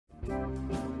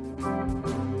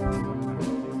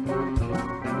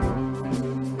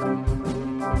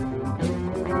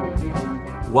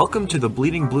Welcome to the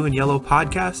Bleeding Blue and Yellow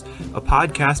podcast, a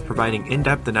podcast providing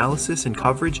in-depth analysis and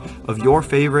coverage of your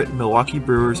favorite Milwaukee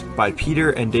Brewers by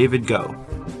Peter and David Go.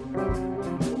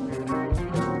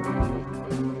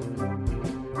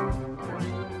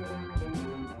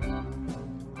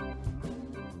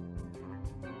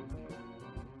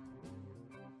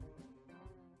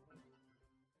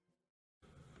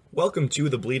 Welcome to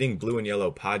the Bleeding Blue and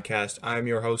Yellow podcast. I'm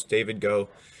your host, David Go,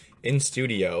 in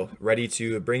studio, ready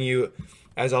to bring you,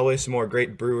 as always, some more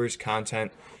great Brewers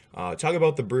content. Talk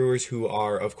about the Brewers, who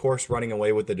are, of course, running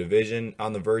away with the division,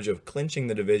 on the verge of clinching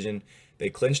the division. They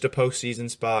clinched a postseason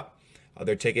spot.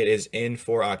 Their ticket is in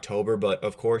for October, but,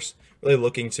 of course, really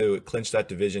looking to clinch that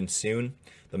division soon.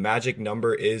 The magic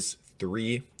number is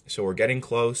 3, so we're getting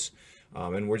close.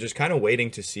 And we're just kind of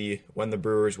waiting to see when the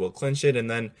Brewers will clinch it. And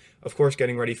then, of course,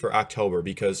 getting ready for October,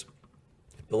 because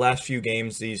the last few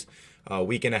games, these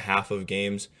week and a half of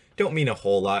games, don't mean a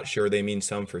whole lot. Sure, they mean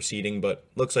some for seeding, but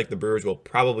looks like the Brewers will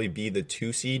probably be the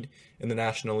 2 seed in the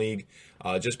National League.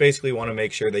 Just basically want to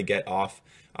make sure they get off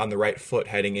on the right foot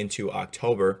heading into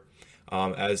October,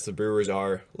 as the Brewers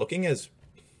are looking as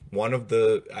one of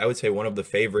the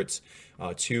favorites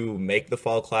to make the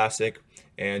Fall Classic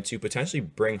and to potentially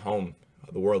bring home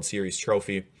the World Series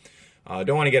trophy.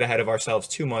 Don't want to get ahead of ourselves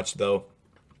too much, though,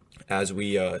 as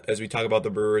we talk about the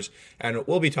Brewers, and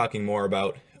we'll be talking more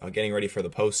about getting ready for the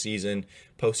postseason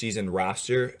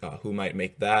roster, who might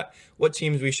make that, what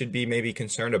teams we should be maybe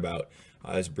concerned about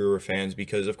as Brewer fans,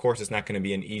 because of course it's not going to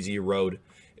be an easy road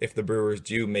if the Brewers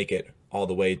do make it all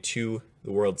the way to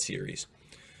the World Series.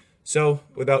 So,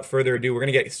 without further ado, we're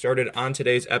going to get started on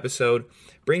today's episode.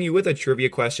 Bring you with a trivia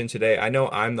question today. I know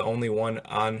I'm the only one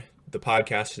on the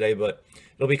podcast today, but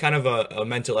it'll be kind of a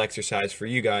mental exercise for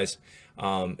you guys.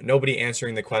 Nobody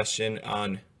answering the question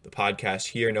on the podcast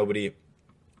here. Nobody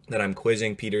that I'm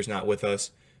quizzing. Peter's not with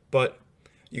us. But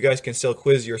you guys can still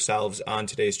quiz yourselves on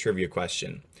today's trivia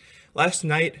question. Last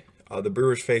night, the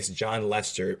Brewers faced Jon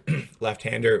Lester,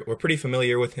 left-hander. We're pretty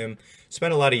familiar with him.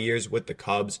 Spent a lot of years with the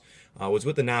Cubs. Was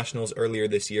with the Nationals earlier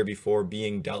this year before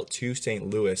being dealt to St.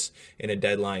 Louis in a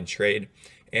deadline trade.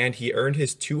 And he earned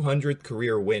his 200th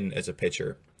career win as a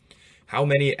pitcher. How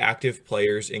many active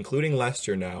players, including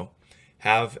Lester now,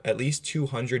 have at least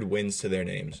 200 wins to their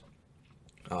names?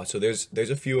 So there's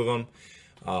a few of them.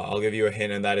 I'll give you a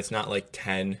hint on that. It's not like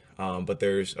 10, but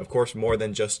there's, of course, more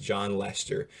than just Jon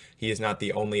Lester. He is not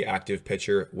the only active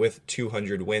pitcher with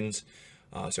 200 wins.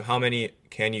 So how many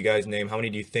can you guys name? How many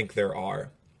do you think there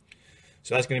are?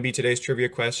 So that's going to be today's trivia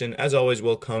question. As always,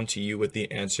 we'll come to you with the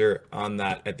answer on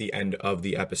that at the end of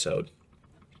the episode.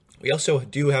 We also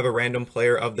do have a random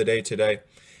player of the day today,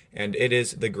 and it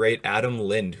is the great Adam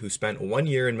Lind, who spent 1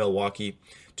 year in Milwaukee,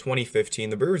 2015.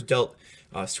 The Brewers dealt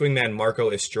swingman Marco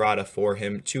Estrada for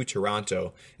him to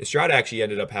Toronto. Estrada actually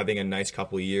ended up having a nice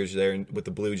couple of years there with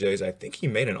the Blue Jays. I think he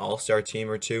made an all-star team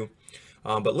or two.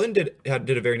 But Lind did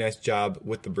a very nice job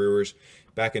with the Brewers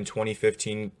back in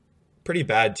 2015. Pretty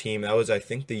bad team. That was, I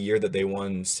think, the year that they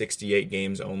won 68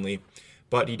 games only.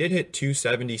 But he did hit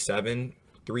 277,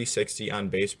 360 on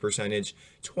base percentage,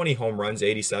 20 home runs,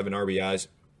 87 RBIs,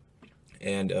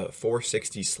 and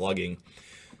 460 slugging.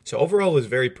 So overall was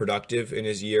very productive in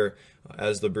his year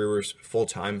as the Brewers'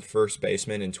 full-time first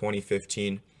baseman in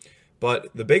 2015. But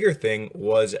the bigger thing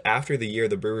was after the year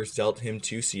the Brewers dealt him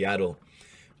to Seattle.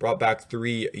 Brought back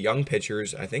 3 young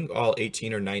pitchers, I think all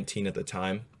 18 or 19 at the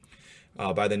time,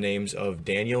 by the names of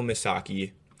Daniel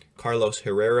Misaki, Carlos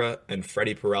Herrera, and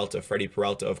Freddie Peralta. Freddie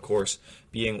Peralta, of course,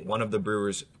 being one of the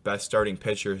Brewers' best starting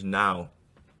pitchers now.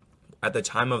 At the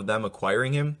time of them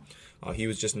acquiring him, he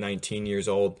was just 19 years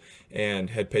old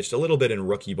and had pitched a little bit in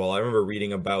rookie ball. I remember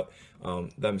reading about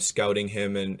them scouting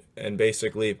him, and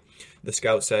basically the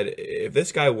scout said if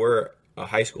this guy were a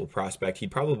high school prospect,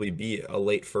 he'd probably be a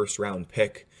late first-round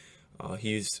pick.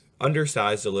 He's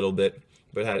undersized a little bit,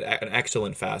 but had an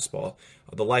excellent fastball.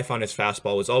 The life on his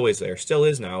fastball was always there, still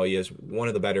is now. He has one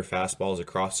of the better fastballs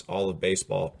across all of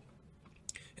baseball.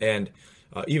 And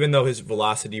even though his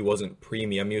velocity wasn't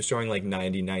premium, he was throwing like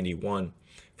 90, 91.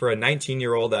 For a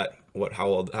 19-year-old at,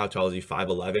 how tall is he,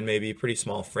 5'11", maybe, pretty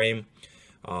small frame.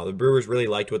 The Brewers really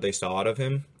liked what they saw out of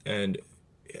him, and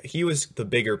he was the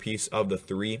bigger piece of the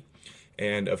 3.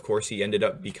 And, of course, he ended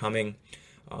up becoming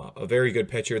a very good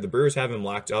pitcher. The Brewers have him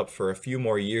locked up for a few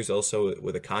more years, also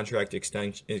with a contract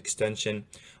extension.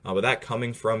 But that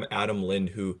coming from Adam Lind,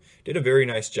 who did a very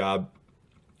nice job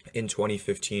in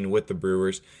 2015 with the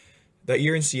Brewers. That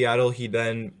year in Seattle, he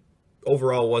then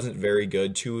overall wasn't very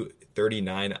good.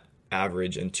 239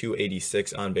 average and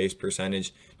 286 on base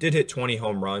percentage. Did hit 20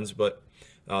 home runs, but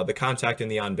the contact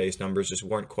and the on base numbers just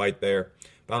weren't quite there.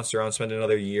 bounced around, spent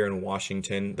another year in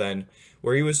Washington, then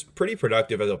where he was pretty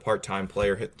productive as a part-time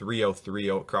player, hit 303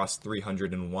 across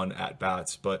 301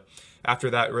 at-bats. But after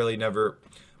that, really never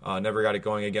got it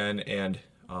going again, and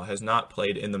has not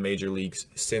played in the major leagues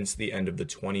since the end of the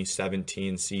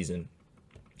 2017 season.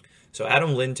 So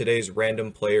Adam Lind, today's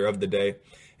random player of the day,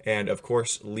 and of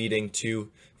course leading to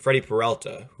Freddie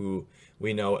Peralta, who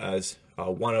we know as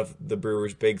one of the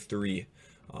Brewers' big three,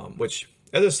 which,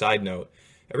 as a side note,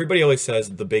 everybody always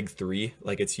says the big three,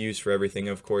 like it's used for everything.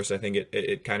 Of course, I think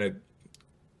it kind of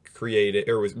created,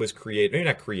 or was created, maybe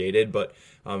not created, but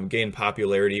gained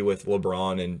popularity with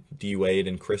LeBron and D Wade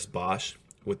and Chris Bosh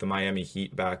with the Miami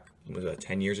Heat back, was that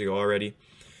 10 years ago already?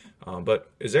 But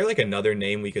is there like another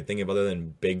name we could think of other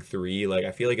than big three? Like,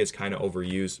 I feel like it's kind of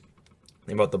overused.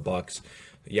 Think about the Bucks,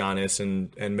 Giannis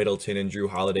and Middleton and Drew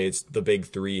Holiday. It's the big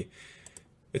three.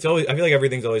 It's always, I feel like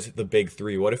everything's always the big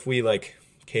three. What if we like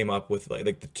came up with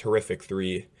like the terrific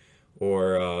three,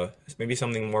 or maybe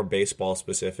something more baseball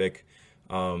specific?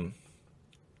 I'm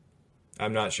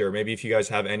not sure. Maybe if you guys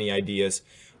have any ideas,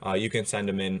 you can send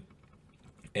them in,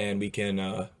 and we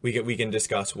can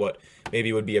discuss what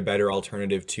maybe would be a better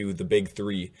alternative to the big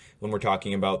three when we're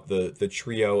talking about the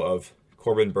trio of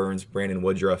Corbin Burnes, Brandon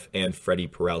Woodruff, and Freddie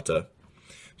Peralta.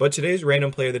 But today's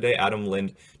random player of the day, Adam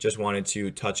Lind, just wanted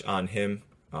to touch on him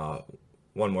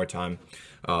one more time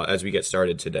as we get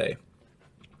started today.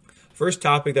 First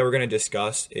topic that we're going to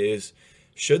discuss is,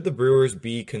 should the Brewers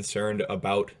be concerned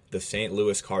about the St.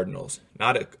 Louis Cardinals?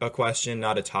 Not a question,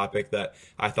 not a topic that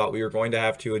I thought we were going to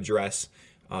have to address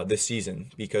this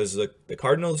season, because the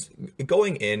Cardinals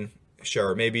going in,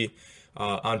 sure, maybe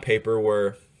on paper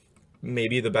were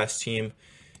maybe the best team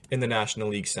in the National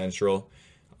League Central.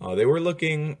 They were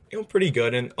looking pretty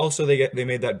good, and also they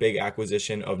made that big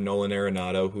acquisition of Nolan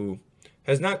Arenado, who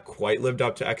has not quite lived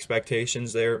up to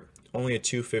expectations there. Only a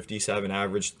 257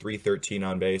 average, 313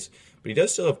 on base, but he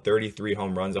does still have 33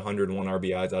 home runs, 101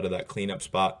 RBIs out of that cleanup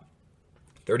spot,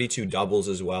 32 doubles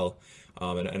as well,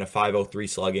 and a 503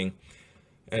 slugging.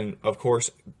 And of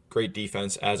course, great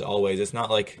defense as always. It's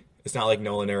not like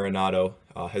Nolan Arenado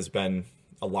has been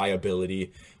a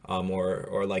liability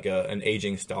or like an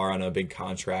aging star on a big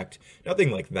contract.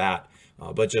 Nothing like that.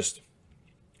 But just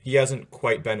he hasn't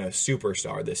quite been a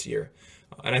superstar this year.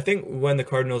 And I think when the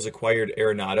Cardinals acquired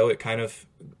Arenado, it kind of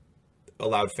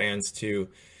allowed fans to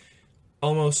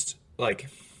almost like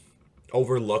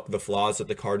overlook the flaws that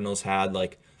the Cardinals had,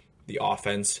 like the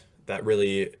offense that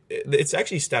really, it's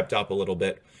actually stepped up a little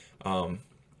bit,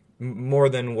 more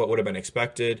than what would have been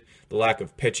expected. The lack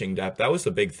of pitching depth, that was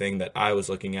the big thing that I was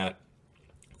looking at,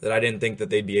 that I didn't think that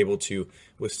they'd be able to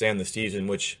withstand the season,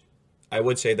 which I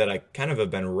would say that I kind of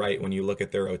have been right when you look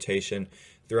at their rotation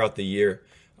throughout the year.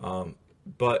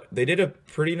 But they did a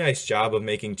pretty nice job of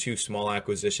making two small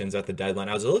acquisitions at the deadline.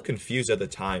 I was a little confused at the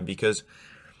time because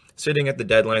sitting at the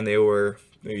deadline, they were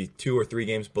maybe 2 or 3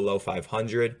 games below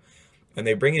 500. And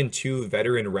they bring in 2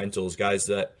 veteran rentals, guys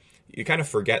that you kind of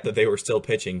forget that they were still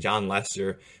pitching. John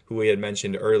Lester, who we had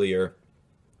mentioned earlier,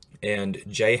 and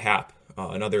Jay Happ,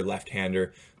 another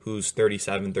left-hander who's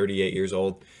 37, 38 years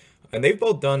old. And they've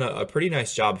both done a pretty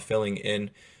nice job filling in.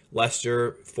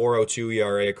 Lester, 4.02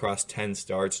 ERA across 10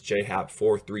 starts. Jay Happ,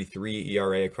 4.33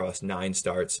 ERA across 9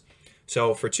 starts.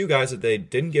 So for 2 guys that they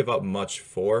didn't give up much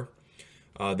for,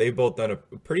 they've both done a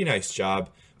pretty nice job.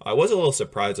 I was a little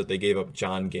surprised that they gave up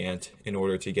John Gant in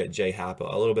order to get Jay Happ,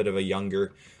 a little bit of a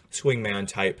younger swingman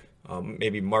type,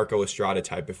 maybe Marco Estrada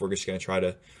type, if we're just going to try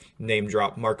to name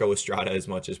drop Marco Estrada as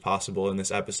much as possible in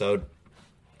this episode.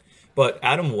 But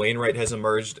Adam Wainwright has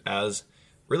emerged as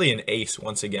really an ace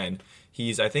once again.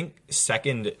 He's, I think,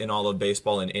 second in all of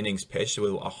baseball in innings pitched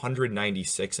with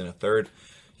 196 and a third.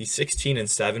 He's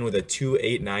 16-7 with a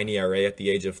 2.89 ERA at the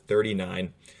age of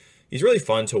 39. He's really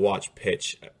fun to watch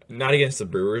pitch, not against the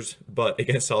Brewers, but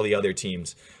against all the other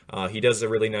teams. He does a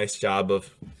really nice job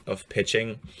of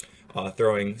pitching,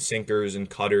 throwing sinkers and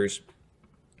cutters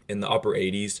in the upper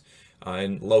 80s,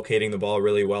 and locating the ball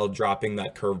really well, dropping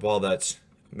that curveball that's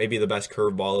maybe the best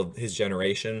curveball of his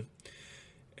generation.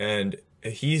 And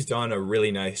he's done a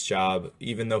really nice job,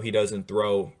 even though he doesn't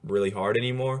throw really hard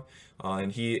anymore.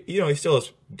 And he still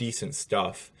has decent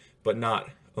stuff, but not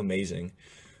amazing.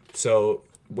 So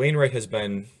Wainwright has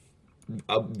been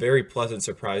a very pleasant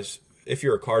surprise if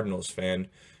you're a Cardinals fan.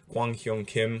 Kwang Hyun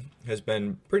Kim has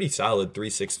been pretty solid,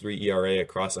 3.63 ERA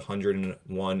across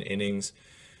 101 innings.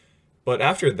 But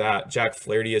after that, Jack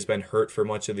Flaherty has been hurt for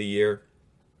much of the year.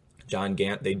 John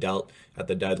Gant, they dealt at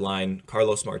the deadline.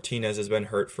 Carlos Martinez has been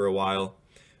hurt for a while.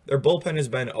 Their bullpen has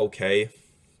been okay.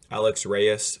 Alex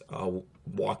Reyes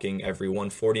walking everyone,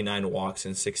 49 walks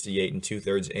in 68 and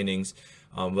 2/3 innings.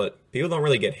 But people don't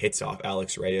really get hits off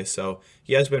Alex Reyes, so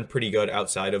he has been pretty good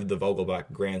outside of the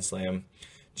Vogelbach Grand Slam.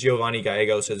 Giovanni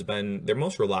Gallegos has been their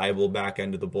most reliable back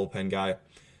end of the bullpen guy.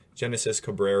 Genesis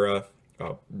Cabrera,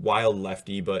 wild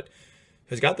lefty, but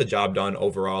has got the job done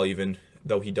overall, even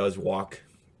though he does walk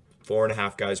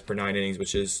 4.5 guys per 9 innings,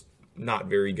 which is not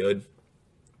very good.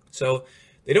 So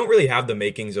they don't really have the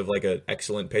makings of like an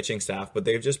excellent pitching staff, but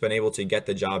they've just been able to get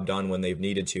the job done when they've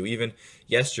needed to. Even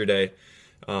yesterday,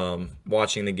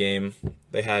 watching the game,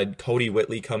 they had Cody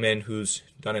Whitley come in, who's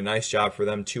done a nice job for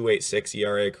them, 2.86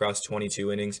 ERA across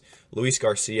 22 innings. Luis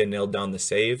Garcia nailed down the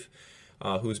save,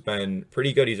 who's been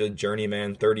pretty good. He's a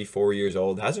journeyman, 34 years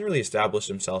old, hasn't really established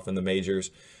himself in the majors,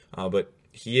 but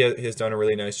he has done a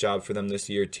really nice job for them this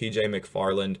year. TJ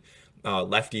McFarland,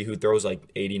 lefty who throws like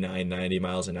 89, 90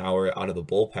 miles an hour out of the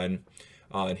bullpen,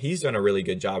 and he's done a really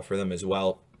good job for them as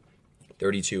well.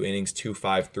 32 innings,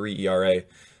 2.53 ERA.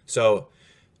 So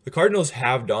the Cardinals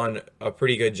have done a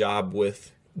pretty good job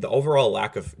with the overall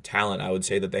lack of talent, I would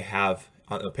say, that they have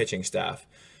on the pitching staff.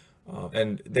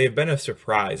 And they've been a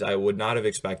surprise. I would not have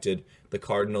expected the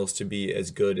Cardinals to be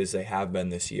as good as they have been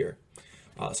this year.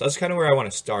 So that's kind of where I want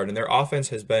to start. And their offense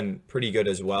has been pretty good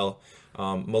as well.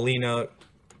 Molina,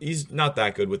 he's not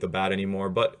that good with the bat anymore,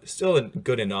 but still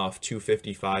good enough.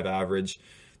 255 average,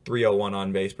 301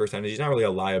 on base percentage. He's not really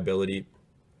a liability.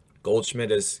 Goldschmidt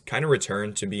has kind of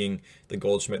returned to being the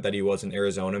Goldschmidt that he was in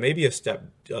Arizona. Maybe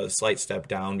a slight step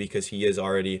down because he is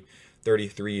already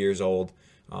 33 years old,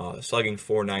 slugging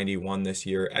 491 this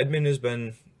year. Edman has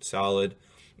been solid.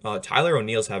 Tyler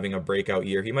O'Neill's having a breakout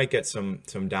year. He might get some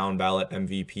down ballot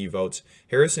MVP votes.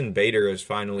 Harrison Bader has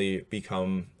finally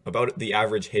become about the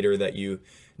average hitter that you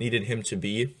needed him to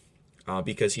be,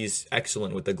 because he's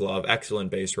excellent with the glove,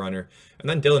 excellent base runner. And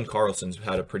then Dylan Carlson's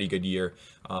had a pretty good year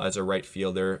as a right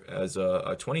fielder, as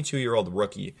a 22-year-old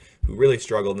rookie who really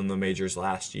struggled in the majors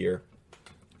last year.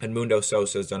 And Mundo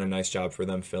Sosa has done a nice job for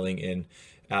them filling in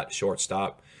at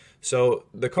shortstop. So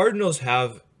the Cardinals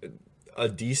have a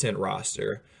decent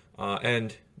roster,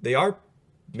 and they are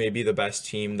maybe the best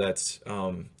team that's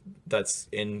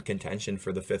in contention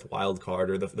for the fifth wild card,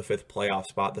 or the fifth playoff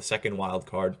spot, the second wild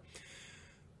card.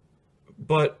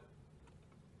 But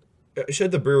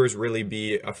should the Brewers really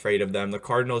be afraid of them? The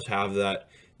Cardinals have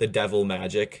the devil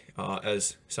magic,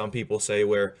 as some people say,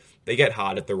 where they get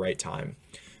hot at the right time.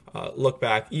 Look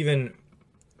back, even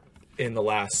in the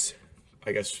last,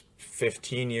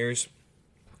 15 years,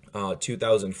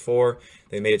 2004,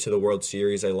 they made it to the World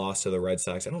Series. They lost to the Red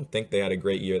Sox. I don't think they had a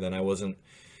great year then. I wasn't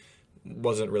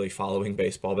really following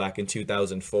baseball back in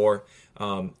 2004.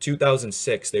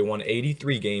 2006, they won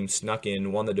 83 games, snuck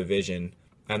in, won the division,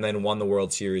 and then won the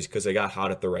World Series because they got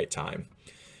hot at the right time.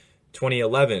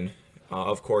 2011,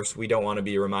 of course, we don't want to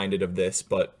be reminded of this,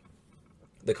 but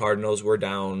the Cardinals were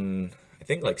down, I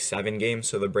think, 7 games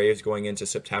to the Braves going into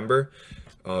September,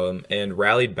 and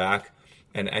rallied back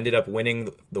and ended up winning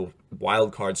the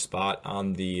wild card spot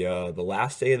on the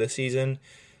last day of the season,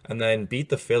 and then beat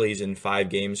the Phillies in 5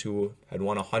 games, who had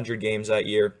won 100 games that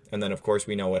year. And then, of course,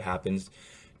 we know what happens.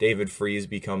 David Freese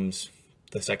becomes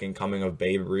the second coming of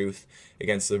Babe Ruth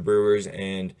against the Brewers,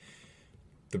 and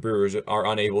the Brewers are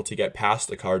unable to get past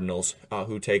the Cardinals,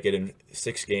 who take it in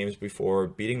 6 games before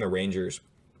beating the Rangers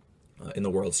in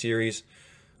the World Series.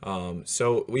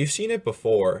 So we've seen it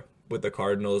before with the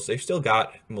Cardinals. They've still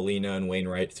got Molina and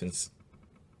Wainwright, since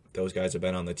those guys have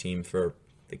been on the team for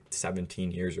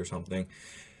 17 years or something.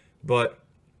 But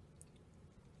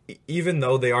even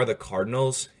though they are the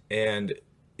Cardinals, and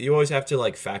you always have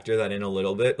to factor that in a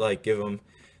little bit, give them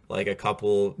a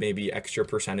couple maybe extra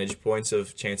percentage points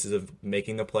of chances of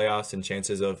making the playoffs and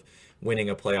chances of winning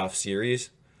a playoff series,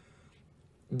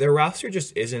 their roster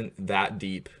just isn't that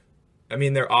deep. I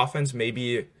mean, their offense may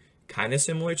be kind of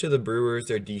similar to the Brewers.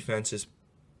 Their defense is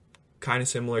kind of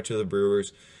similar to the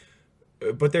Brewers,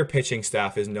 but their pitching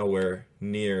staff is nowhere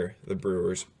near the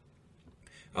Brewers.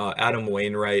 Adam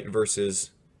Wainwright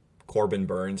versus Corbin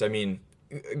Burns. I mean,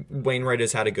 Wainwright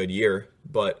has had a good year,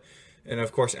 and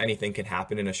of course anything can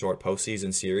happen in a short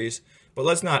postseason series. But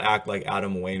let's not act like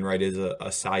Adam Wainwright is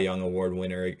a Cy Young Award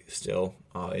winner still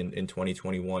in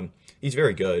 2021. He's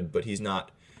very good, but he's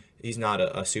not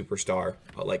a superstar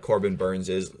like Corbin Burns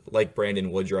is, like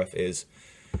Brandon Woodruff is.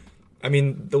 I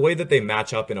mean, the way that they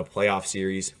match up in a playoff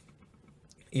series,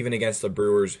 even against the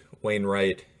Brewers,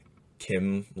 Wainwright,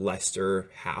 Kim, Lester,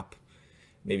 Happ,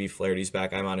 maybe Flaherty's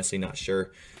back. I'm honestly not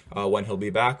sure when he'll be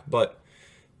back. But,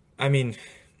 I mean,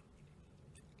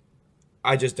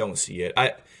 I just don't see it.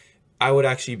 I would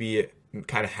actually be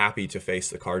kind of happy to face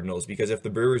the Cardinals, because if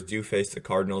the Brewers do face the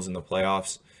Cardinals in the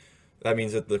playoffs, that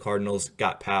means that the Cardinals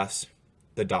got past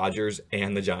the Dodgers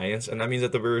and the Giants, and that means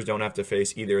that the Brewers don't have to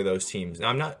face either of those teams. Now,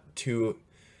 I'm not too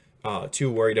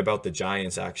worried about the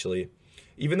Giants, actually,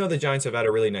 even though the Giants have had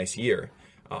a really nice year,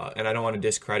 and I don't want to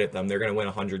discredit them. They're going to win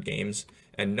 100 games,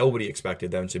 and nobody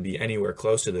expected them to be anywhere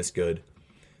close to this good.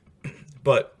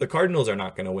 But the Cardinals are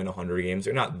not going to win 100 games.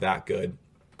 They're not that good.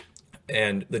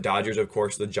 And the Dodgers, of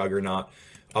course, the juggernaut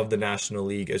of the National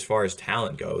League as far as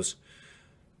talent goes.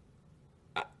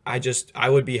 I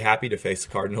would be happy to face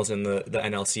the Cardinals in the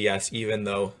NLCS, even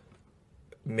though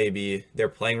maybe they're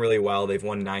playing really well. They've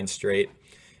won 9 straight,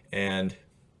 and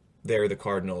they're the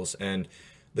Cardinals. And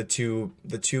the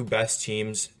two best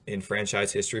teams in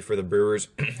franchise history for the Brewers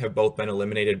have both been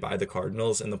eliminated by the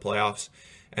Cardinals in the playoffs.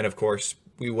 And of course,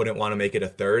 we wouldn't want to make it a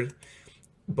third.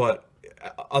 But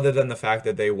other than the fact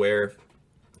that they wear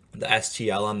the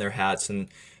STL on their hats and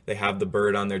they have the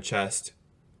bird on their chest,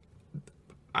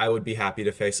 I would be happy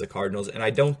to face the Cardinals. And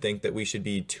I don't think that we should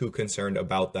be too concerned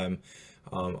about them,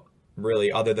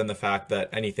 really, other than the fact that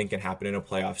anything can happen in a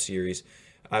playoff series.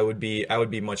 I would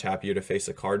be much happier to face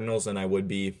the Cardinals than I would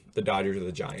be the Dodgers or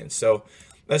the Giants. So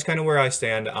that's kind of where I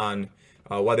stand on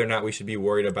whether or not we should be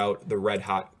worried about the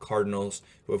red-hot Cardinals,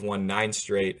 who have won 9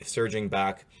 straight, surging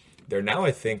back. They're now,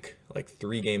 I think, like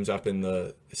 3 games up in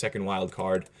the second wild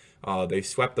card. They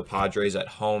swept the Padres at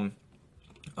home.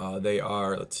 They're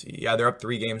up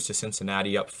 3 games to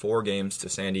Cincinnati, up 4 games to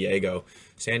San Diego.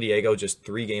 San Diego just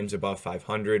 3 games above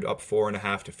 500, up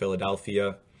 4.5 to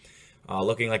Philadelphia.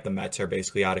 Looking like the Mets are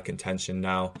basically out of contention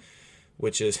now,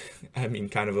 which is,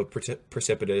 kind of a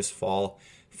precipitous fall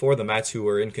for the Mets, who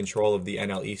were in control of the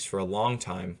NL East for a long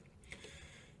time.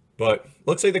 But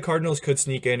looks like the Cardinals could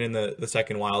sneak in the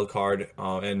second wild card.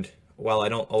 And while I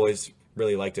don't always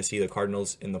really like to see the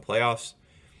Cardinals in the playoffs,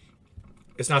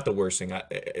 it's not the worst thing.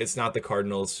 It's not the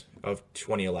Cardinals of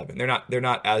 2011. They're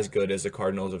not as good as the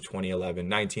Cardinals of 2011,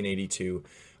 1982,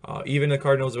 even the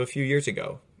Cardinals of a few years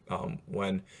ago,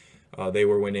 when they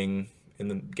were winning in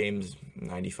the games,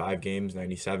 95 games,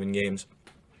 97 games.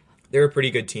 They're a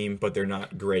pretty good team, but they're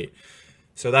not great.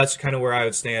 So that's kind of where I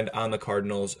would stand on the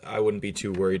Cardinals. I wouldn't be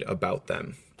too worried about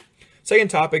them. Second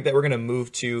topic that we're going to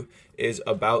move to is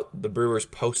about the Brewers'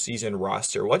 postseason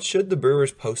roster. What should the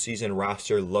Brewers' postseason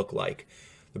roster look like?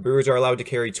 The Brewers are allowed to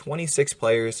carry 26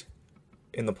 players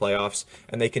in the playoffs,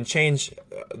 and they can change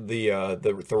the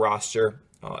roster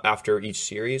after each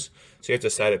series. So you have to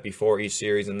set it before each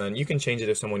series, and then you can change it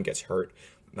if someone gets hurt.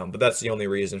 But that's the only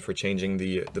reason for changing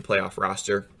the playoff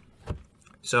roster.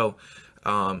 So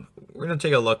we're going to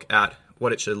take a look at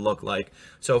what it should look like.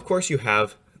 So, of course, you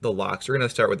have the locks. We're going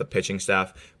to start with the pitching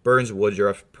staff. Burns,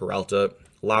 Woodruff, Peralta,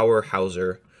 Lauer,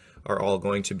 Hauser are all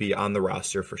going to be on the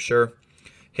roster for sure.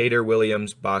 Hader,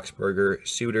 Williams, Boxberger,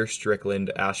 Suter,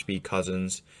 Strickland, Ashby,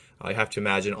 Cousins. I have to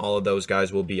imagine all of those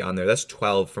guys will be on there. That's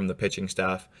 12 from the pitching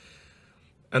staff.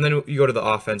 And then you go to the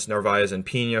offense, Narvaez and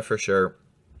Pena for sure.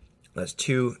 That's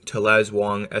 2. Tellez,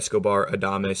 Wong, Escobar,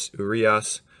 Adames,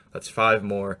 Urias. That's 5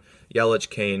 more. Yelich,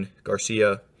 Kane,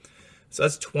 Garcia. So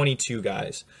that's 22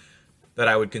 guys that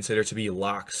I would consider to be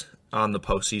locks on the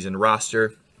postseason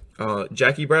roster.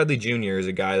 Jackie Bradley Jr. is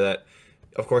a guy that,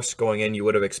 of course, going in, you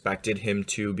would have expected him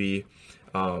to be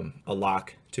a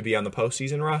lock to be on the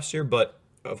postseason roster, but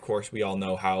of course, we all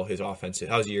know how his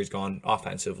year's gone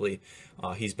offensively.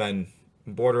 He's been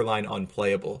borderline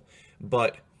unplayable,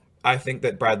 but I think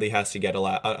that Bradley has to get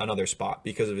another spot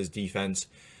because of his defense,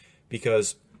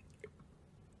 because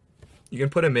you can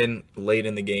put him in late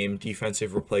in the game,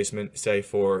 defensive replacement, say,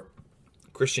 for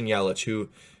Christian Yelich, who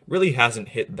really hasn't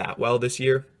hit that well this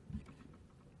year.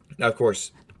 Now, of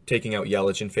course, taking out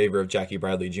Yelich in favor of Jackie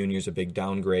Bradley Jr. is a big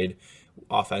downgrade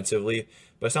offensively,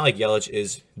 but it's not like Yelich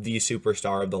is the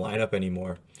superstar of the lineup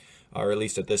anymore, or at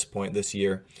least at this point this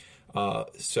year.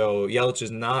 So Yelich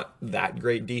is not that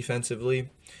great defensively,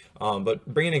 but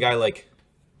bringing a guy like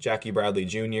Jackie Bradley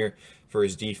Jr. for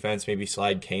his defense, maybe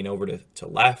slide Kane over to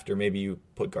left, or maybe you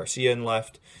put Garcia in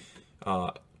left.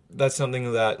 That's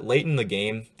something that late in the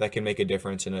game that can make a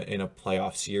difference in a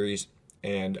playoff series.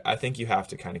 And I think you have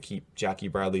to kind of keep Jackie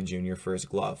Bradley Jr. for his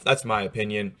glove. That's my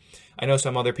opinion. I know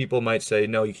some other people might say,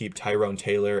 no, you keep Tyrone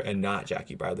Taylor and not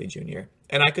Jackie Bradley Jr.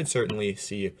 And I could certainly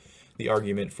see the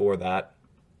argument for that.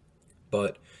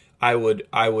 But I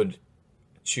would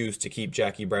choose to keep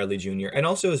Jackie Bradley Jr. And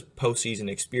also his postseason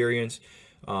experience,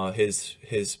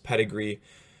 his pedigree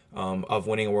of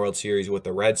winning a World Series with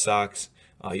the Red Sox.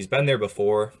 He's been there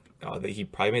before. He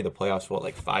probably made the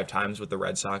playoffs, 5 times with the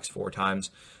Red Sox, 4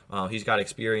 times. He's got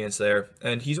experience there.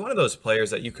 And he's one of those players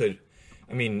that you could,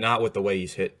 not with the way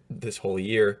he's hit this whole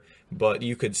year, but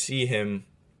you could see him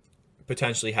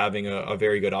potentially having a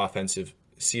very good offensive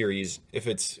series, if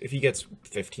he gets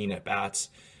 15 at bats,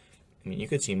 I mean, you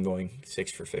could see him going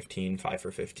 6 for 15, 5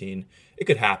 for 15. It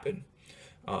could happen.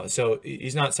 So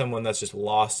he's not someone that's just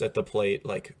lost at the plate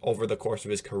like over the course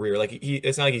of his career. Like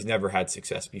it's not like he's never had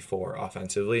success before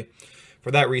offensively.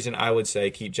 For that reason, I would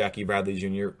say keep Jackie Bradley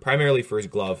Jr. primarily for his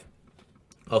glove,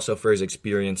 also for his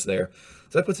experience there.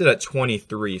 So that puts it at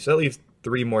 23. So that leaves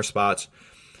 3 more spots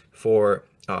for.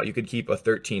 You could keep a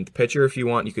 13th pitcher if you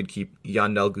want. You could keep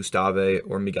Yandel Gustave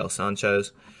or Miguel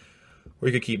Sanchez, or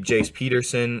you could keep Jace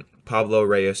Peterson, Pablo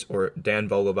Reyes, or Dan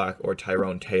Vogelbach or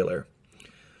Tyrone Taylor.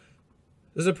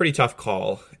 This is a pretty tough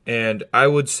call, and I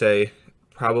would say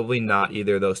probably not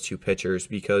either of those 2 pitchers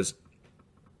because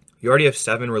you already have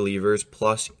 7 relievers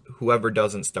plus whoever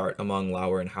doesn't start among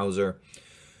Lauer and Hauser.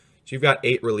 So you've got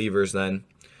 8 relievers then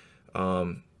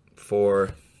for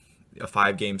a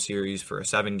 5-game series, for a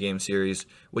 7-game series,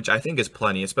 which I think is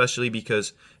plenty, especially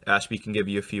because Ashby can give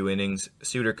you a few innings.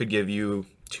 Suter could give you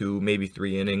 2, maybe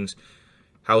 3 innings.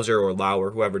 Hauser or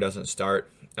Lauer, whoever doesn't start,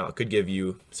 could give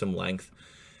you some length.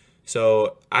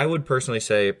 So I would personally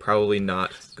say probably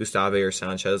not Gustave or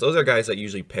Sanchez. Those are guys that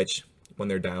usually pitch when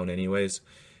they're down anyways.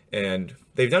 And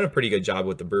they've done a pretty good job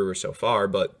with the Brewers so far,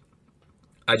 but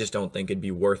I just don't think it'd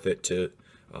be worth it to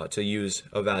use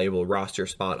a valuable roster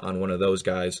spot on one of those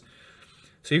guys.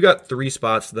 So you've got 3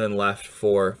 spots then left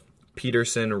for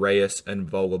Peterson, Reyes, and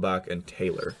Vogelbach and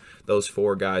Taylor. Those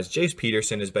 4 guys. Jace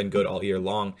Peterson has been good all year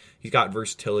long. He's got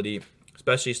versatility,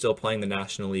 especially still playing the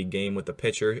National League game with the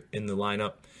pitcher in the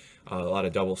lineup. A lot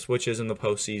of double switches in the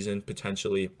postseason,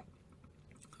 potentially.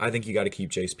 I think you got to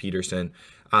keep Jace Peterson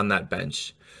on that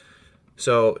bench.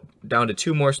 So down to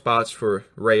 2 more spots for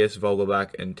Reyes,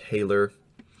 Vogelbach, and Taylor.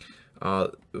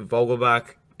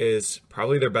 Vogelbach is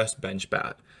probably their best bench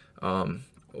bat,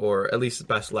 or at least the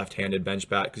best left-handed bench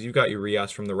bat, because you've got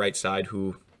Urias from the right side,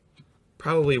 who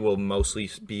probably will mostly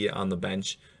be on the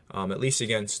bench, at least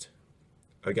against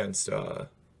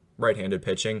right-handed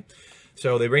pitching.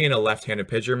 So they bring in a left-handed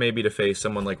pitcher, maybe to face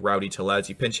someone like Rowdy Tellez.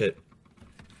 You pinch hit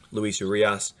Luis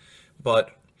Urias,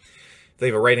 but they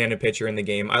have a right-handed pitcher in the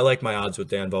game. I like my odds with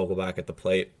Dan Vogelbach at the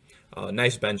plate.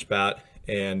 Nice bench bat,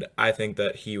 and I think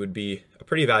that he would be a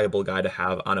pretty valuable guy to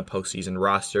have on a postseason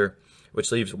roster,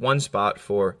 which leaves 1 spot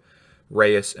for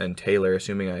Reyes and Taylor,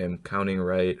 assuming I am counting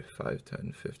right. 5,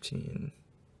 10, 15,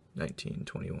 19,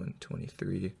 21,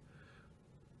 23.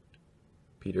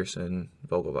 Peterson,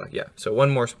 Vogelbach. Yeah, so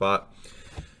 1 more spot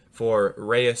for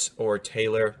Reyes or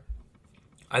Taylor.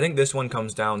 I think this one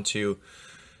comes down to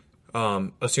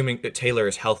assuming that Taylor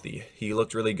is healthy. He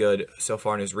looked really good so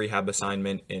far in his rehab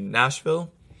assignment in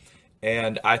Nashville.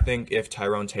 And I think if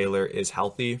Tyrone Taylor is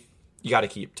healthy, you got to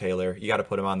keep Taylor. You got to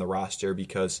put him on the roster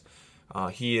because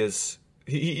he's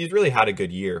really had a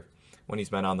good year when he's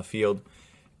been on the field.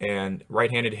 And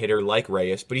right-handed hitter like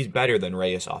Reyes, but he's better than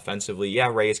Reyes offensively. Yeah,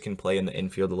 Reyes can play in the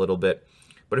infield a little bit.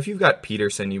 But if you've got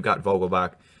Peterson, you've got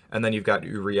Vogelbach, and then you've got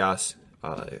Urias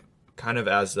kind of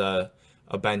as a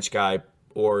bench guy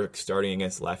or starting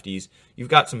against lefties, you've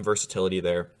got some versatility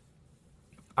there.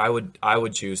 I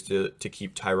would choose to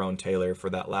keep Tyrone Taylor for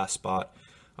that last spot,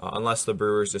 unless the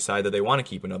Brewers decide that they want to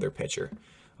keep another pitcher.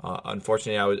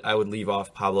 Unfortunately, I would leave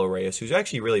off Pablo Reyes, who's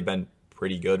actually really been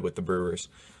pretty good with the Brewers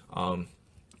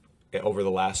over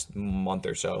the last month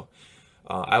or so.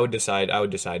 I would decide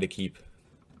to keep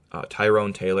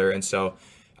Tyrone Taylor, and so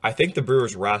I think the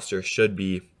Brewers roster should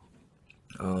be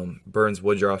Burns,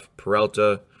 Woodruff,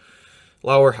 Peralta,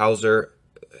 Lauer, Hauser,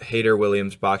 Hader,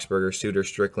 Williams, Boxberger, Suter,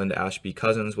 Strickland, Ashby,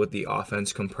 Cousins, with the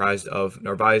offense comprised of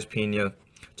Narvaez, Pena,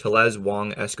 Tellez,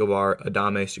 Wong, Escobar,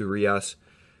 Adames, Urias,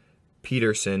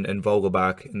 Peterson, and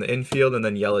Vogelbach in the infield, and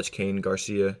then Yelich, Kane,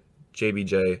 Garcia,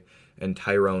 JBJ, and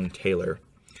Tyrone Taylor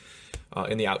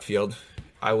in the outfield.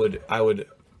 I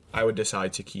would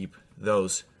decide to keep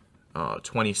those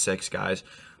 26 guys.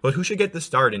 But who should get the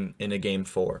start in a game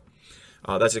 4?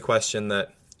 That's a question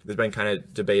that there's been kind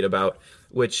of debate about,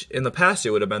 which in the past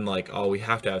it would have been like, oh, we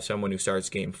have to have someone who starts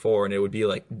game 4, and it would be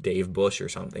like Dave Bush or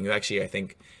something. Actually, I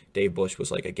think Dave Bush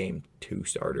was like a game 2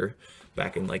 starter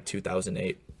back in like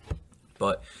 2008.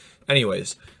 But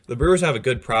anyways, the Brewers have a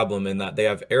good problem in that they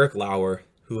have Eric Lauer,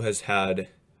 who has had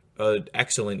an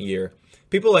excellent year.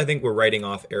 People, I think, were writing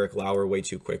off Eric Lauer way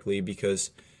too quickly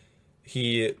because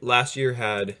he last year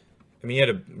he had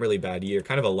a really bad year,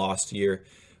 kind of a lost year,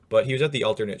 but he was at the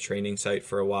alternate training site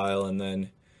for a while, and then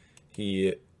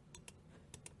he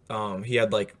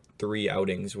had like 3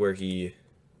 outings where he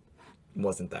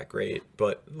wasn't that great.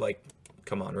 But like,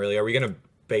 come on, really? Are we gonna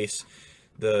base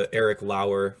the Eric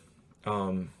Lauer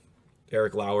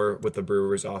with the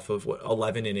Brewers off of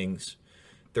 11 innings,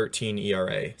 13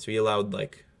 ERA? So he allowed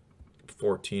like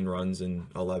 14 runs in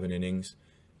 11 innings.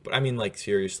 But I mean, like,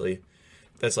 seriously,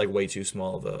 that's like way too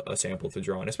small of a sample to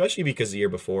draw on, especially because the year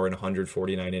before in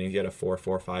 149 innings, he had a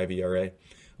 4.45 ERA,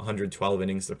 112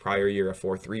 innings the prior year, a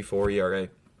 4.34 ERA.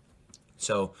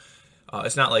 So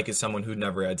it's not like it's someone who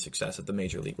never had success at the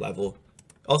major league level.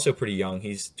 Also pretty young.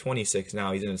 He's 26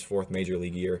 now. He's in his 4th major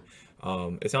league year.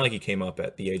 It's not like he came up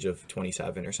at the age of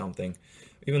 27 or something.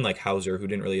 Even like Hauser, who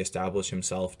didn't really establish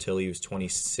himself till he was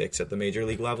 26 at the major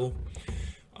league level.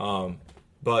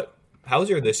 But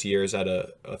Hauser this year is at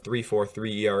a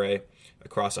 3.43 ERA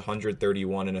across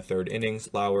 131 and a third innings.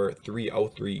 Lauer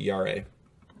 3.03 ERA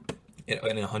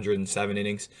in 107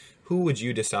 innings. Who would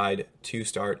you decide to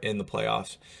start in the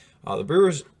playoffs? The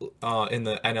Brewers in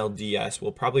the NLDS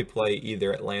will probably play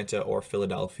either Atlanta or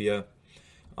Philadelphia.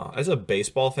 As a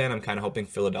baseball fan, I'm kind of hoping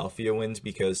Philadelphia wins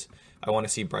because I want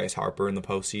to see Bryce Harper in the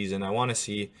postseason. I want to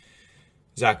see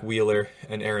Zach Wheeler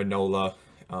and Aaron Nola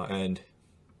and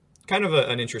kind of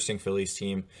an interesting Phillies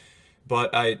team.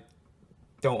 But I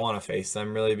don't want to face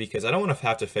them really because I don't want to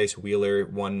have to face Wheeler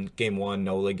game 1,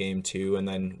 Nola game 2, and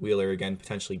then Wheeler again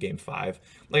potentially game 5.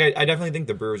 Like I definitely think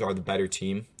the Brewers are the better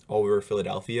team over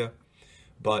Philadelphia,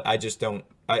 but I just don't.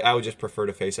 I would just prefer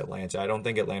to face Atlanta. I don't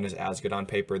think Atlanta's as good on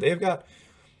paper. They've got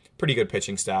pretty good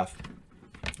pitching staff.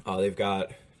 They've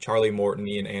got Charlie Morton,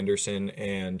 Ian Anderson,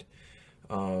 and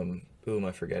who am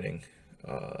I forgetting?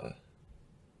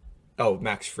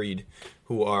 Max Fried,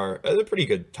 who are a pretty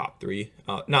good top 3.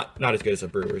 Not as good as the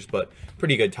Brewers, but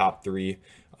pretty good top 3.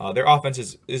 Their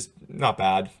offense is not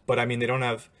bad, but I mean they don't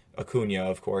have Acuna,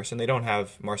 of course, and they don't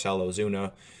have Marcell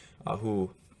Ozuna,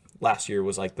 who last year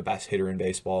was like the best hitter in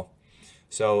baseball.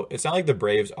 So it's not like the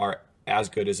Braves are as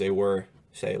good as they were,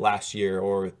 say, last year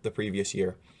or the previous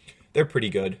year. They're pretty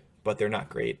good, but they're not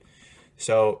great.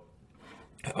 So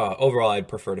overall, I'd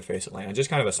prefer to face Atlanta. Just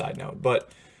kind of a side note.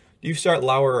 But do you start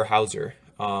Lauer or Hauser?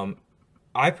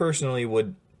 I personally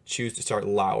would choose to start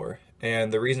Lauer.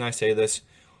 And the reason I say this,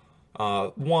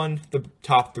 one, the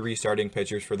top 3 starting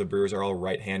pitchers for the Brewers are all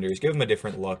right-handers. Give them a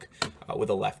different look with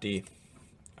a lefty.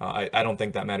 I don't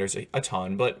think that matters a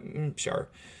ton, but sure.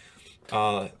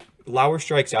 Lauer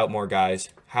strikes out more guys.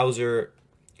 Hauser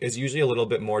is usually a little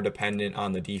bit more dependent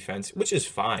on the defense, which is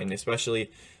fine,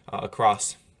 especially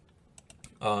across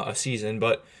a season.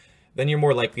 But then you're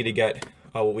more likely to get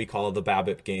what we call the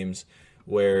BABIP games,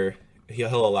 where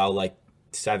he'll allow like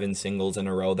 7 singles in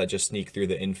a row that just sneak through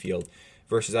the infield.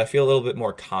 Versus I feel a little bit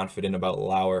more confident about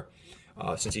Lauer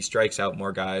since he strikes out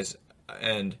more guys.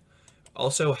 And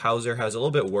also Hauser has a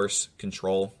little bit worse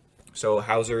control. So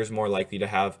Hauser is more likely to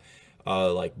have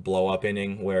like blow up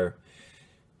inning where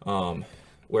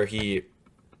he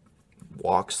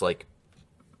walks like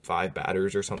 5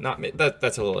 batters or something.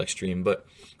 That's a little extreme, but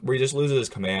where he just loses his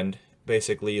command.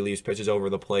 Basically, leaves pitches over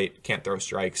the plate, can't throw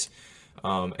strikes.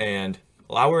 And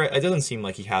Lauer, it doesn't seem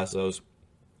like he has those.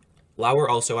 Lauer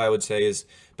also, I would say, has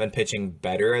been pitching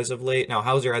better as of late. Now,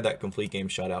 Hauser had that complete game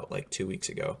shutout like 2 weeks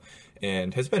ago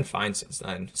and has been fine since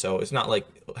then. So it's not like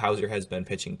Hauser has been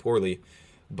pitching poorly.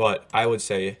 But I would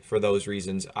say for those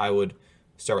reasons, I would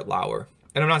start Lauer.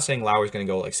 And I'm not saying Lauer's going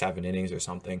to go like 7 innings or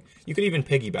something. You could even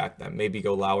piggyback them. Maybe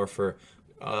go Lauer for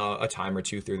a time or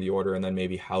 2 through the order and then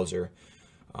maybe Hauser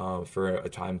for a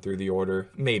time through the order,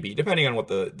 maybe, depending on what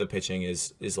the pitching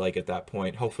is like at that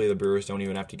point. Hopefully the Brewers don't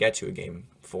even have to get to a game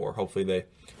 4. Hopefully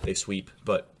they sweep,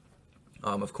 but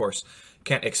of course,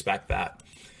 can't expect that.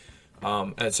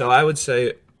 And so I would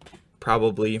say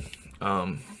probably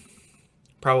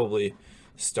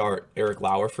start Eric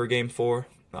Lauer for game 4.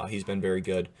 He's been very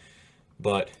good,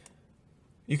 but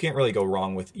you can't really go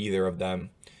wrong with either of them.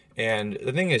 And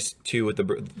the thing is, too, with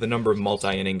the number of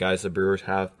multi-inning guys the Brewers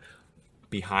have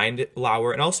behind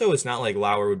Lauer, and also it's not like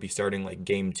Lauer would be starting like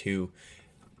game 2.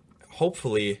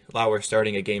 Hopefully Lauer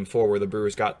starting a game 4 where the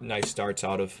Brewers got nice starts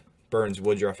out of Burns,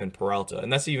 Woodruff, and Peralta,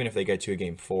 and that's even if they get to a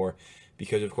game 4,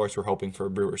 because of course we're hoping for a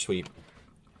Brewer sweep.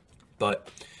 But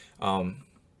the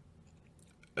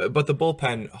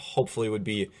bullpen hopefully would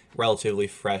be relatively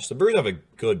fresh. The Brewers have a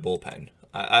good bullpen.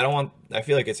 I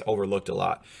feel like it's overlooked a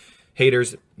lot.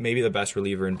 Hader's maybe the best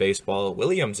reliever in baseball.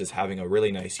 Williams is having a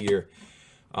really nice year.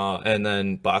 And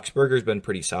then Boxberger's been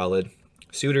pretty solid.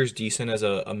 Suter's decent as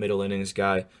a middle innings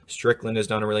guy. Strickland has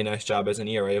done a really nice job as an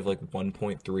ERA of like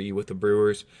 1.3 with the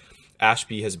Brewers.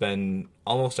 Ashby has been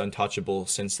almost untouchable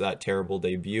since that terrible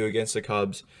debut against the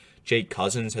Cubs. Jake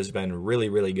Cousins has been really,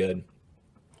 really good.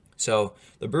 So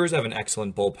the Brewers have an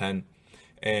excellent bullpen.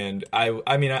 And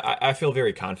I feel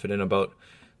very confident about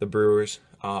the Brewers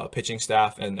pitching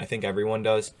staff, and I think everyone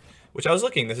does. Which I was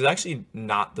looking, this is actually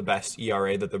not the best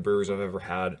ERA that the Brewers have ever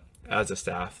had as a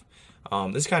staff.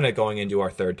 This is kind of going into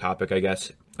our third topic, I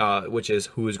guess. which is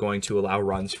who is going to allow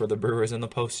runs for the Brewers in the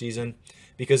postseason,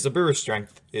 because the Brewers'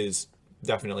 strength is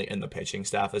definitely in the pitching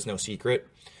staff. It's no secret,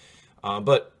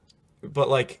 but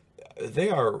like they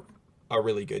are a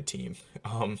really good team,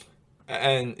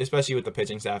 and especially with the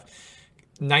pitching staff.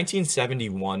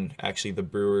 1971, actually, the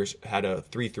Brewers had a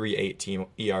 3.38 team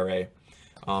ERA,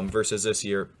 versus this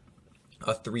year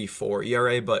a 3.4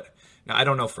 ERA. But now I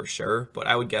don't know for sure, but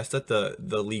I would guess that the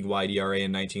league-wide ERA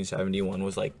in 1971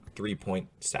 was like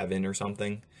 3.7 or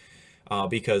something,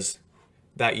 because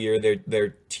that year their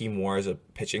team WAR as a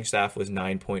pitching staff was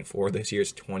 9.4. This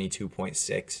year's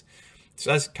 22.6.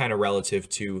 So that's kind of relative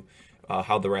to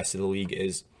how the rest of the league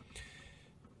is.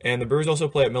 And the Brewers also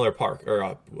play at Miller Park,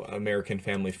 or American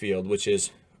Family Field, which is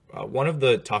one of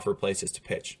the tougher places to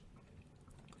pitch.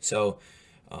 So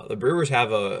the Brewers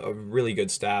have a really good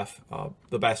staff,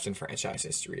 the best in franchise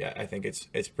history. I think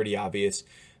it's pretty obvious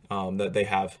that they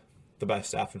have the best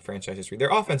staff in franchise history.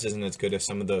 Their offense isn't as good as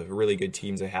some of the really good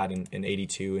teams they had in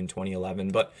 82 and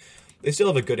 2011, but they still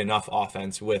have a good enough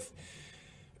offense with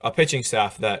a pitching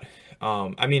staff that,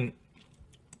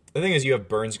 the thing is, you have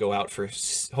Burns go out for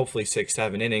hopefully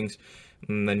 6-7 innings,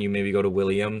 and then you maybe go to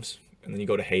Williams, and then you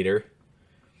go to Hader.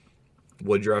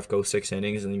 Woodruff goes 6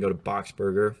 innings, and then you go to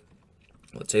Boxberger.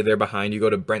 Let's say they're behind, you go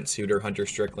to Brent Suter, Hunter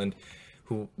Strickland,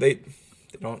 who they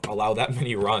don't allow that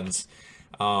many runs,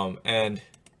 and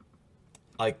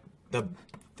like they're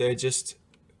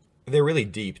really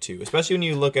deep too, especially when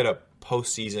you look at a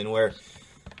postseason where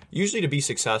usually to be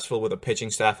successful with a pitching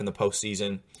staff in the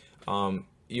postseason,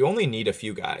 you only need a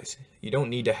few guys. You don't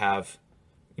need to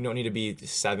be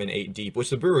 7-8 deep, which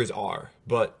the Brewers are.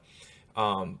 But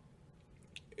I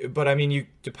mean, you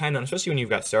depend on, especially when you've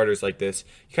got starters like this,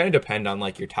 you kind of depend on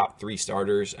like your top 3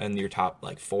 starters and your top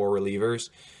like 4 relievers.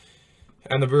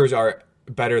 And the Brewers are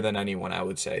better than anyone, I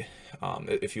would say,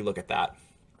 if you look at that.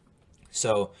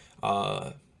 So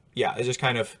it's just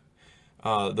kind of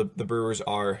the Brewers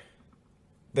are.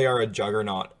 They are a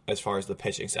juggernaut as far as the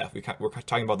pitching staff. We're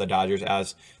talking about the Dodgers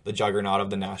as the juggernaut of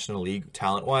the National League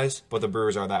talent-wise, but the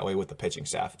Brewers are that way with the pitching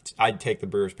staff. I'd take the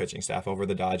Brewers pitching staff over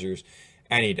the Dodgers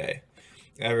any day.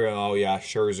 Everyone,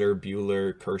 Scherzer,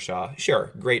 Buehler, Kershaw.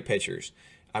 Sure, great pitchers.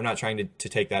 I'm not trying to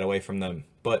take that away from them,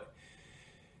 but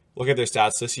look at their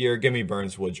stats this year. Give me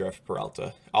Burns, Woodruff,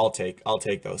 Peralta. I'll take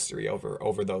those 3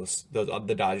 over those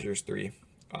the Dodgers 3.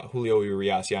 Julio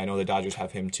Urias, I know the Dodgers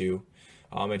have him too.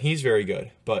 And he's very good,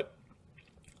 but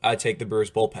I'd take the Brewers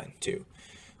bullpen too.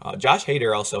 Josh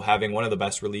Hader also having one of the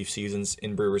best relief seasons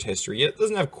in Brewers history. It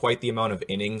doesn't have quite the amount of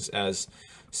innings as,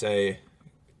 say,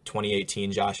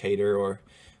 2018 Josh Hader or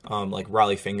like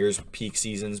Raleigh Fingers peak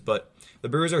seasons, but the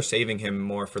Brewers are saving him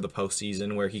more for the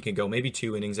postseason where he can go maybe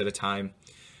 2 innings at a time,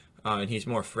 and he's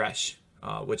more fresh,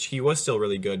 which he was still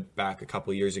really good back a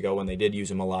couple years ago when they did use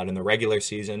him a lot in the regular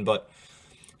season, but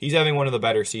he's having one of the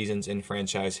better seasons in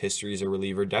franchise history as a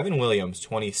reliever. Devin Williams,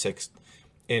 26th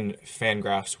in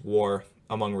Fangraphs WAR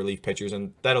among relief pitchers,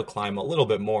 and that'll climb a little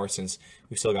bit more since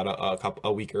we've still got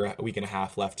a week and a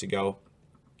half left to go.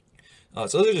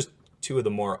 So those are just 2 of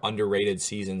the more underrated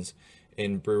seasons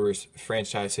in Brewers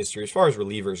franchise history as far as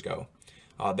relievers go.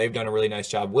 They've done a really nice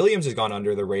job. Williams has gone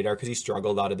under the radar because he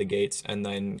struggled out of the gates and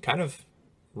then kind of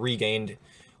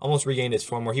almost regained his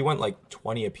form where he went like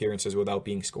 20 appearances without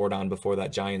being scored on before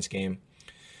that Giants game.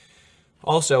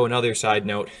 Also, another side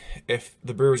note, if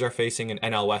the Brewers are facing an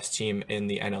NL West team in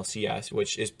the NLCS,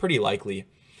 which is pretty likely,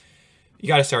 you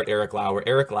got to start Eric Lauer.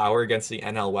 Eric Lauer against the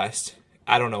NL West.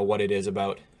 I don't know what it is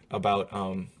about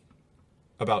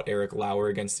Eric Lauer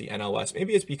against the NL West.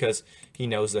 Maybe it's because he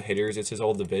knows the hitters. It's his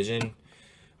old division.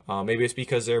 Maybe it's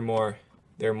because they're more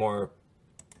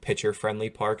pitcher-friendly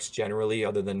parks generally,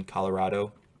 other than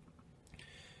Colorado.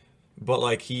 But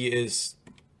like he is,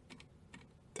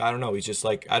 I don't know. He's just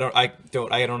like I don't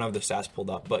have the stats pulled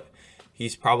up, but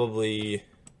he's probably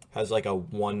has like a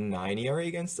 1.9 ERA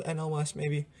against the NL West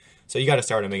maybe. So you got to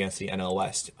start him against the NL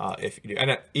West if you do.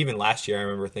 And even last year, I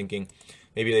remember thinking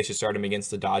maybe they should start him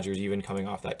against the Dodgers, even coming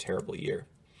off that terrible year.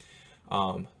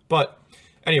 But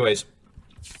anyways,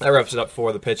 that wraps it up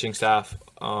for the pitching staff.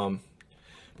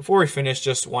 Before we finish,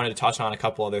 just wanted to touch on a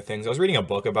couple other things. I was reading a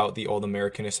book about the Old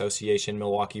American Association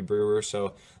Milwaukee Brewers.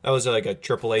 So that was like a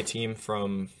AAA team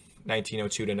from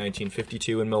 1902 to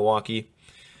 1952 in Milwaukee.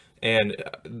 And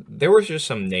there were just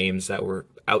some names that were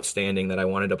outstanding that I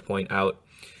wanted to point out.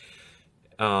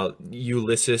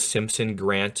 Ulysses Simpson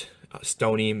Grant,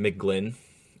 Stoney McGlynn,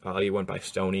 he went by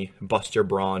Stoney, Buster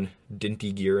Braun,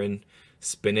 Dinty Guerin,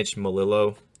 Spinach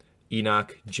Malillo,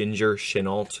 Enoch Ginger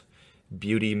Chenault,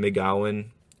 Beauty McGowan,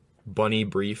 Bunny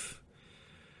Brief,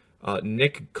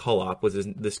 Nick Cullop was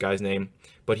this guy's name,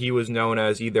 but he was known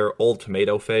as either Old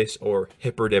Tomato Face or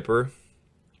Hipper Dipper.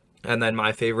 And then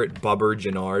my favorite, Bubber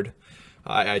Gennard.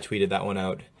 I tweeted that one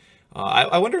out.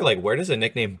 I wonder, like, where does the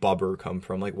nickname Bubber come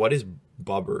from? Like, what is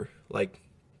Bubber? Like,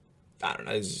 I don't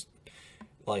know. It's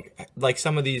like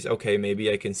some of these, okay,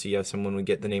 maybe I can see how someone would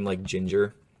get the name like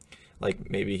Ginger. Like,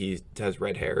 maybe he has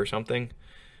red hair or something.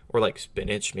 Or like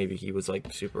Spinach, maybe he was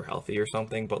like super healthy or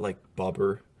something. But like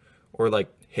Bubber or like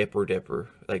Hipper Dipper.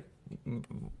 Like,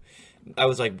 I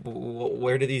was like,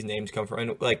 where do these names come from?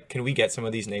 And like, can we get some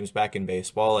of these names back in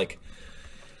baseball?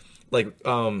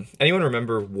 Anyone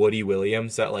remember Woody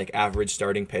Williams, that like average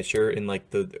starting pitcher in like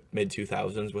the mid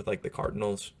 2000s with like the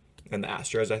Cardinals and the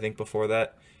Astros, I think before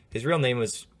that? His real name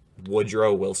was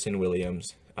Woodrow Wilson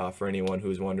Williams, for anyone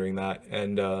who's wondering that.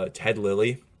 And Ted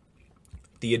Lilly,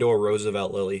 Theodore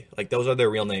Roosevelt Lilly, like those are their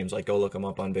real names. Like, go look them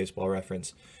up on Baseball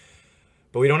Reference.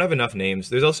 But we don't have enough names.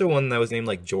 There's also one that was named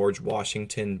like George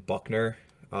Washington Buckner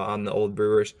on the old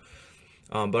Brewers.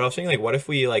 But I was thinking, like, what if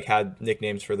we like had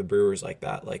nicknames for the Brewers like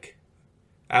that? Like,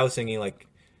 I was thinking like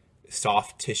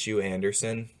Soft Tissue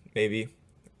Anderson maybe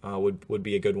would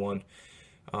be a good one,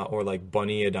 or like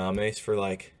Bunny Adames for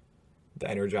like the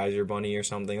Energizer Bunny or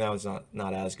something. That was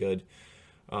not as good,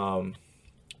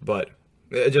 but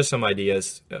just some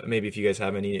ideas. Maybe if you guys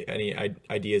have any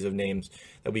ideas of names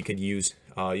that we could use,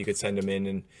 you could send them in,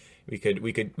 and we could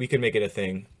make it a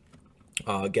thing.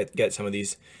 Get some of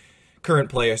these current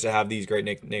players to have these great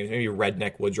nicknames. Maybe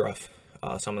Redneck Woodruff,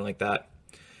 something like that.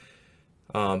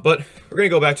 But we're going to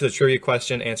go back to the trivia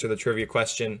question, answer the trivia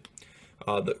question.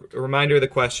 The reminder of the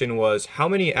question was, how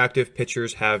many active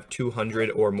pitchers have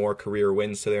 200 or more career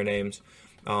wins to their names?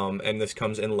 And this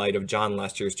comes in light of Jon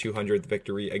Lester's 200th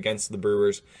victory against the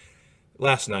Brewers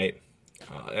last night.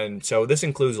 And so this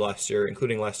includes Lester.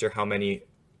 Including Lester, how many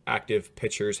active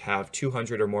pitchers have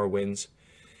 200 or more wins?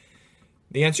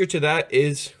 The answer to that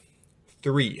is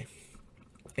 3.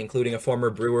 Including a former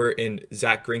Brewer in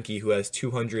Zach Greinke, who has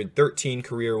 213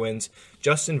 career wins.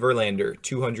 Justin Verlander,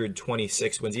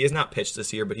 226 wins. He has not pitched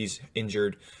this year, but he's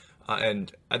injured, and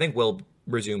I think will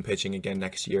resume pitching again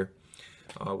next year.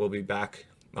 We'll be back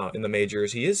in the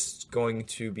majors. He is going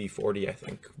to be 40, I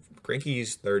think.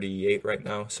 Greinke's 38 right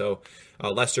now, so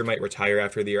Lester might retire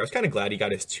after the year. I was kind of glad he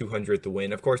got his 200th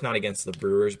win. Of course, not against the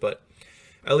Brewers, but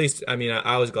at least, I mean,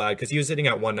 I was glad because he was sitting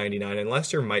at 199, and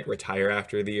Lester might retire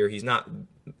after the year. He's not.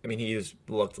 I mean,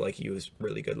 looked like he was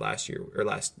really good last year or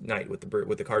last night with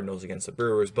the Cardinals against the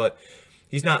Brewers, but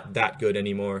he's not that good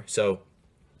anymore. So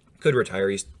could retire.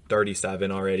 He's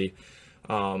 37 already.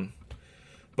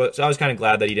 But so I was kind of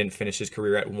glad that he didn't finish his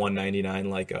career at 199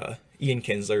 like Ian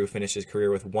Kinsler, who finished his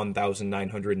career with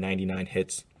 1,999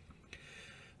 hits.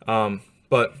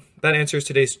 But that answers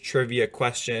today's trivia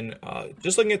question.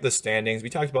 Just looking at the standings, we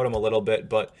talked about them a little bit,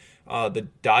 but the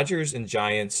Dodgers and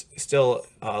Giants still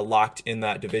locked in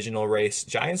that divisional race.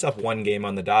 Giants up 1 game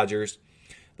on the Dodgers.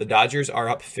 The Dodgers are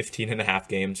up 15.5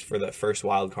 games for the first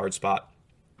wild card spot.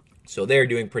 So they're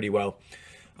doing pretty well.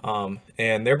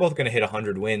 And they're both going to hit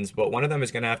 100 wins, but one of them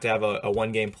is going to have a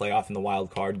 1-game playoff in the wild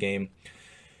card game.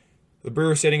 The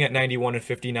Brewers sitting at 91 and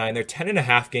 59. They're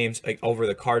 10.5 games over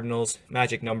the Cardinals.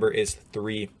 Magic number is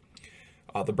 3.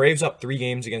 The Braves up 3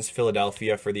 games against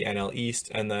Philadelphia for the NL East,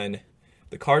 and then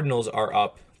the Cardinals are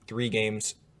up 3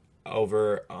 games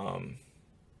over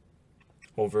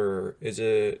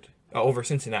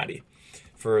Cincinnati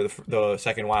for the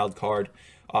second wild card.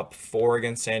 Up 4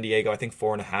 against San Diego. I think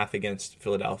 4.5 against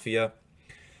Philadelphia.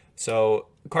 So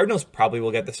Cardinals probably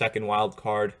will get the second wild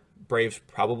card. Braves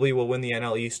probably will win the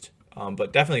NL East.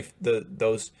 But definitely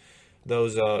those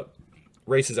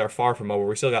races are far from over.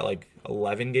 We still got like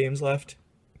 11 games left,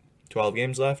 12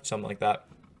 games left, something like that.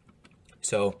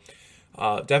 So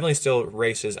definitely still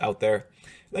races out there.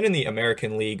 Then in the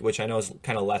American League, which I know is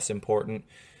kind of less important,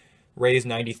 Rays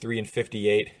 93 and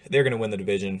 58. They're going to win the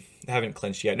division. They haven't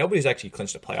clinched yet. Nobody's actually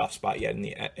clinched a playoff spot yet in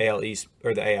the AL East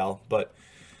or the AL, but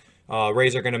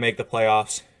Rays are going to make the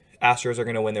playoffs. Astros are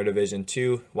going to win their division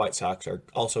too. White Sox are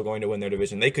also going to win their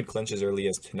division. They could clinch as early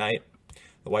as tonight.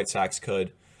 The White Sox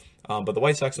could. But the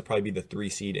White Sox will probably be the 3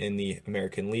 seed in the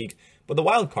American League. But the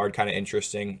wild card, kind of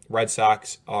interesting. Red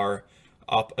Sox are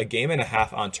up 1.5 games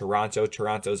on Toronto.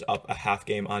 Toronto's up a half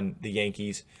game on the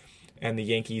Yankees. And the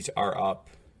Yankees are up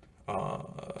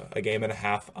 1.5 games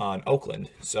on Oakland.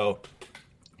 So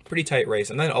pretty tight race.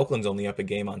 And then Oakland's only up 1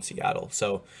 game on Seattle.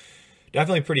 So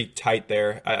definitely pretty tight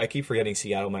there. I keep forgetting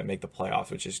Seattle might make the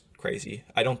playoffs, which is crazy.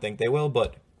 I don't think they will,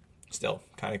 but still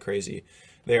kind of crazy.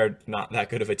 They are not that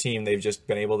good of a team. They've just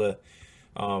been able to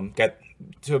get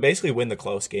to basically win the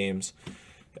close games.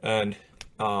 And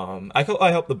I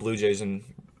hope the Blue Jays and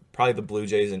probably the Blue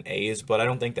Jays and A's, but I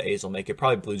don't think the A's will make it.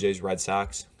 Probably Blue Jays, Red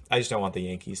Sox. I just don't want the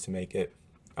Yankees to make it.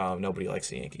 Nobody likes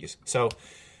the Yankees. So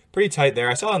pretty tight there.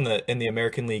 I saw in the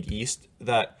American League East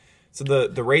that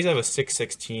the Rays have a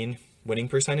 616 winning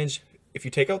percentage. If you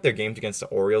take out their games against the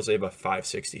Orioles, they have a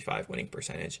 565 winning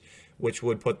percentage, which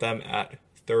would put them at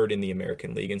third in the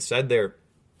American League. Instead, they're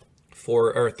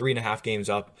 3.5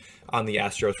 games up on the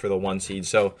Astros for the 1 seed.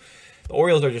 So the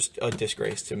Orioles are just a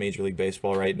disgrace to Major League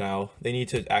Baseball right now. They need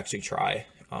to actually try,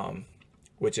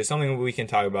 which is something we can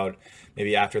talk about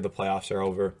maybe after the playoffs are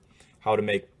over, how to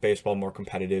make baseball more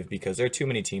competitive, because there are too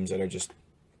many teams that are just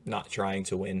not trying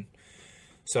to win.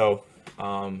 So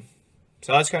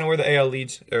that's kind of where the AL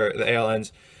leads, or the AL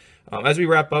ends. As we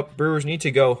wrap up, Brewers need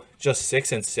to go just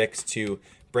 6-6 to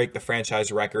break the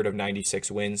franchise record of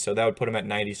 96 wins. So that would put them at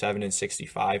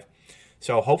 97-65.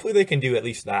 So hopefully they can do at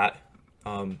least that,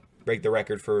 break the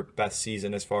record for best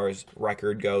season as far as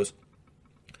record goes.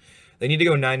 They need to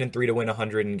go 9-3 to win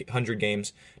 100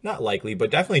 games. Not likely,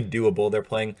 but definitely doable. They're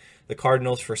playing the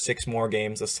Cardinals for 6 more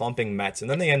games, the slumping Mets,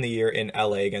 and then they end the year in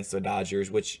LA against the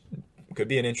Dodgers, which could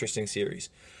be an interesting series.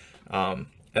 And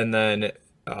then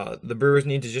the Brewers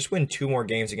need to just win 2 more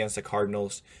games against the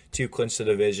Cardinals to clinch the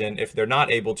division. If they're not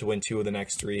able to win 2 of the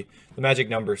next 3, the magic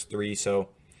number is 3, so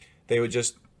they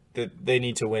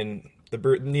need to win. The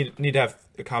Brewers need to have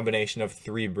a combination of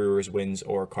 3 Brewers wins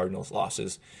or Cardinals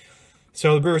losses.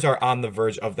 So the Brewers are on the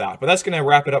verge of that. But that's going to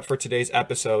wrap it up for today's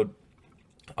episode.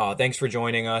 Thanks for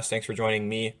joining us. Thanks for joining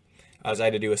me as I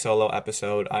had to do a solo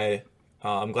episode.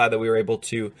 I'm glad that we were able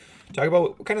to talk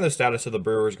about kind of the status of the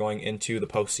Brewers going into the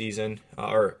postseason,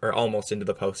 or almost into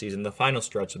the postseason, the final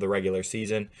stretch of the regular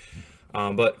season.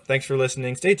 But thanks for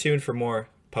listening. Stay tuned for more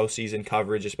postseason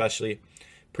coverage, especially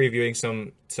previewing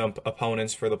some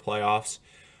opponents for the playoffs,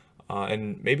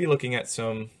 and maybe looking at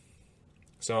some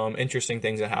interesting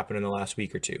things that happened in the last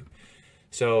week or two.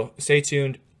 So stay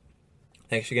tuned.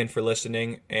 Thanks again for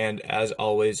listening, and as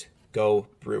always, go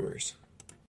Brewers.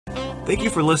 Thank you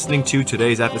for listening to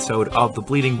today's episode of the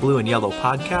Bleeding Blue and Yellow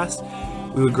podcast.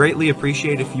 We would greatly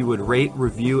appreciate if you would rate,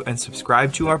 review, and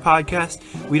subscribe to our podcast.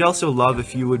 We'd also love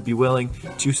if you would be willing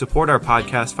to support our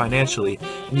podcast financially,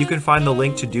 and you can find the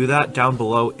link to do that down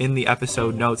below in the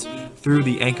episode notes through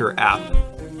the Anchor app.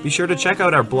 Be sure to check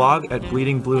out our blog at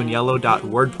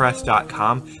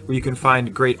bleedingblueandyellow.wordpress.com, where you can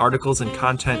find great articles and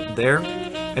content there,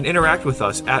 and interact with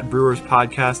us at Brewers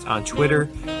Podcast on Twitter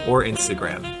or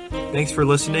Instagram. Thanks for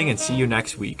listening, and see you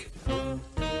next week.